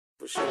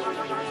For sure.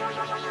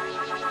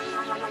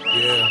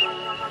 Yeah.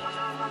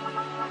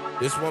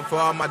 This one for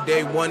all my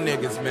day one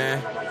niggas,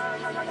 man.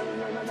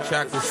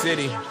 Chocolate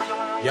City.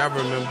 Y'all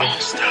remember.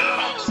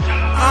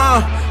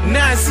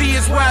 Now see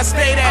is where I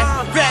stayed at.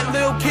 Fat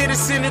little kid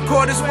is in the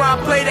quarters where I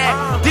played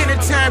at. Dinner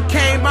time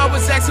came, I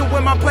was asking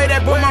when my plate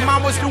at. But my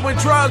mom was doing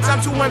drugs,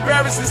 I'm too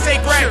embarrassed to say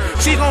crack.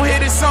 She gon' hear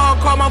this song,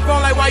 call my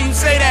phone like, why you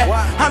say that?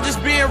 I'm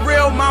just being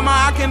real, mama,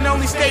 I can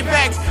only stay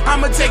facts.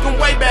 I'ma take them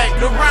way back,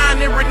 the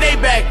Ryan and Renee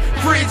back.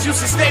 Fridge used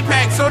to stay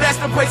packed, so that's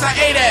the place I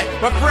ate at.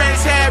 My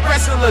friends had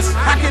wrestlers,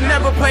 I could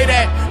never play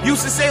that.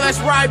 Used to say let's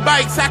ride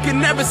bikes, I could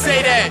never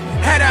say that.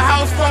 Had a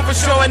house phone for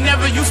sure, I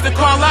never used to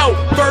call out.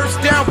 First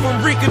down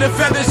from Rika, the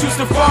feathers used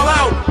to fall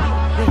out.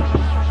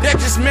 That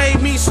just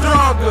made me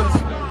stronger.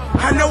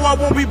 I know I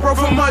won't be broke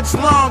for much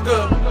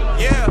longer.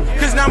 Yeah,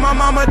 cause now my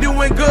mama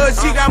doing good.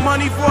 She got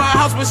money for a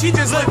house, but she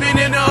just living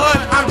in the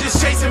hood. I'm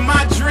just chasing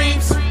my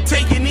dreams,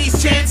 taking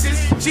these chances.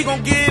 She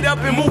gon' get up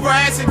and move her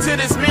ass into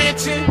this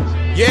mansion.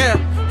 Yeah,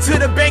 to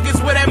the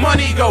bankers where that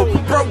money go.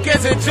 Broke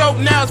as a joke,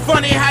 now it's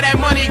funny how that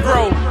money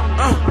grow.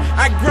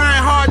 I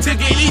grind hard to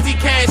get easy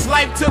cash.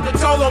 Life took a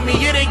toll on me,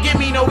 it didn't give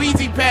me no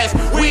easy pass.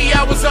 We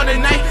hours on the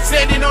night,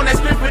 standing on that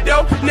stripper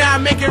dough. Now I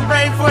make it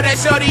rain for that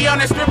shorty on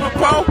that stripper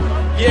pole.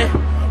 Yeah,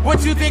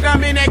 what you think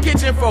I'm in that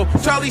kitchen for?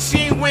 Charlie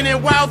Sheen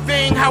winning Wild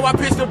Thing, how I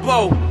pitch the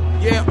blow.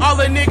 Yeah, all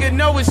a nigga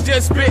know is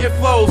just spitting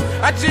flows.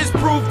 I just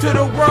proved to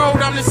the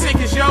world I'm the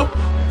sickest, yo.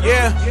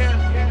 Yeah,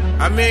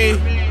 I mean,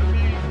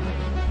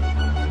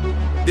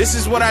 this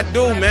is what I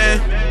do, man.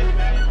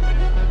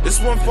 This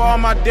one for all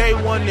my day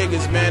one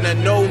niggas, man, that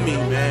know me,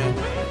 man.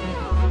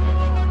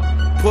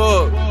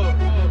 Pug,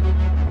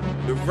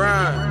 the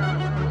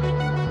Rhyme,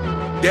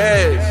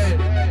 Dez,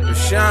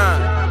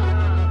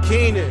 Rashawn,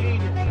 Keenan,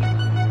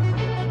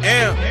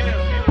 Amp,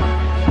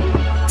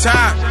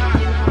 Top,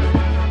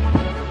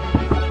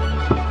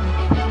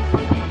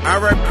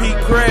 R.I.P.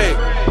 Craig,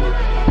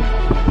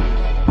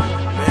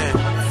 man,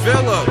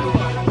 Phillip.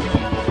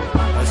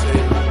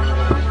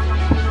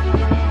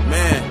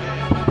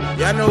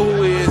 Y'all know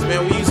who he is,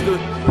 man. We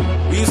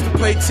used to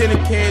play tin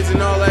cans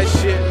and all that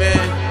shit,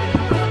 man.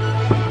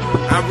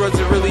 I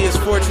wasn't really as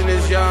fortunate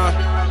as y'all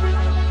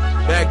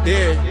back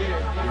then.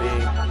 I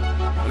mean,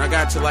 when I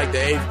got to like the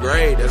 8th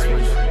grade, that's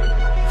when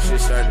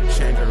shit started to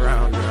change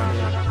around, you know what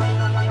I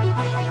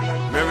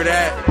mean? Remember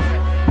that?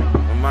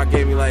 My mom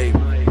gave me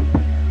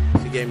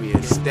she gave me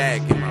a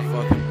stack in my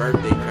fucking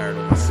birthday card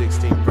on my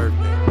 16th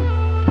birthday.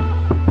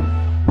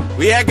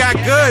 We had got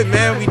good,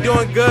 man. We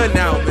doing good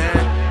now, man.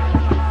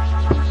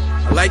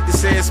 I'd like to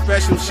say a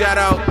special shout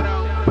out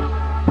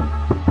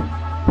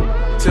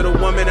to the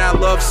woman I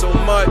love so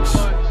much,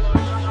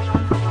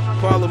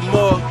 Paula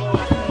Moore.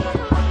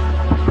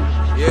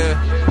 Yeah,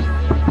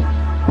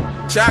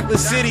 Chocolate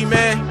City,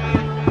 man.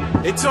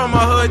 They tore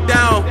my hood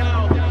down,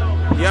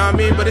 you know what I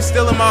mean? But it's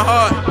still in my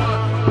heart.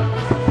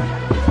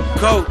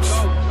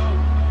 Coach.